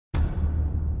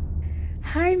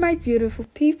Hi, my beautiful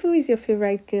people. It's your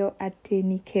favorite girl,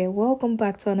 Adenike. Welcome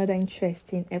back to another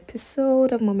interesting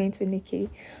episode of Momentwithnikky.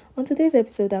 On today's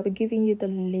episode, I'll be giving you the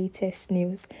latest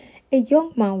news. A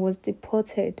young man was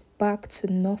deported back to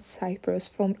North Cyprus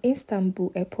from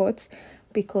Istanbul airport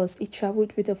because he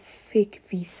traveled with a fake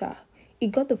visa. He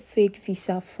got the fake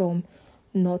visa from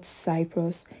North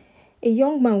Cyprus. A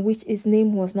young man, which his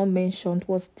name was not mentioned,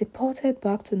 was deported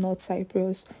back to North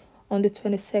Cyprus on the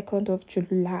 22nd of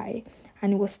July,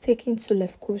 and he was taken to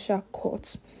Lefkosa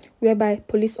court, whereby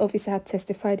police officer had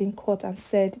testified in court and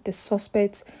said the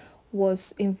suspect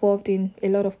was involved in a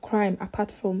lot of crime. Apart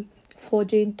from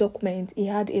forging documents, he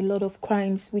had a lot of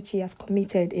crimes which he has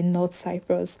committed in North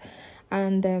Cyprus,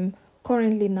 and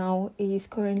currently now he is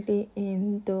currently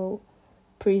in the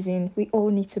prison. We all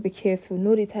need to be careful.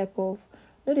 Know the type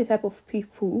of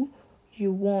people you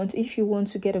want. If you want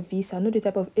to get a visa, know the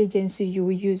type of agency you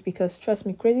will use, because trust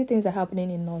me, crazy things are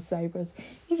happening in North Cyprus.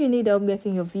 If you need help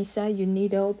getting your visa, you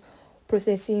need help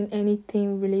processing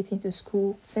anything relating to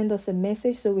school, send us a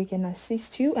message so we can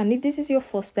assist you. And if this is your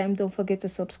first time, don't forget to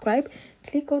subscribe,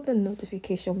 click on the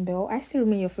notification bell. I still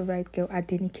remain your favorite girl,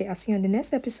 Adenike. I'll see you on the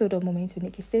next episode of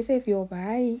Momentwithnikky. Stay safe, y'all.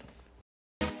 Bye.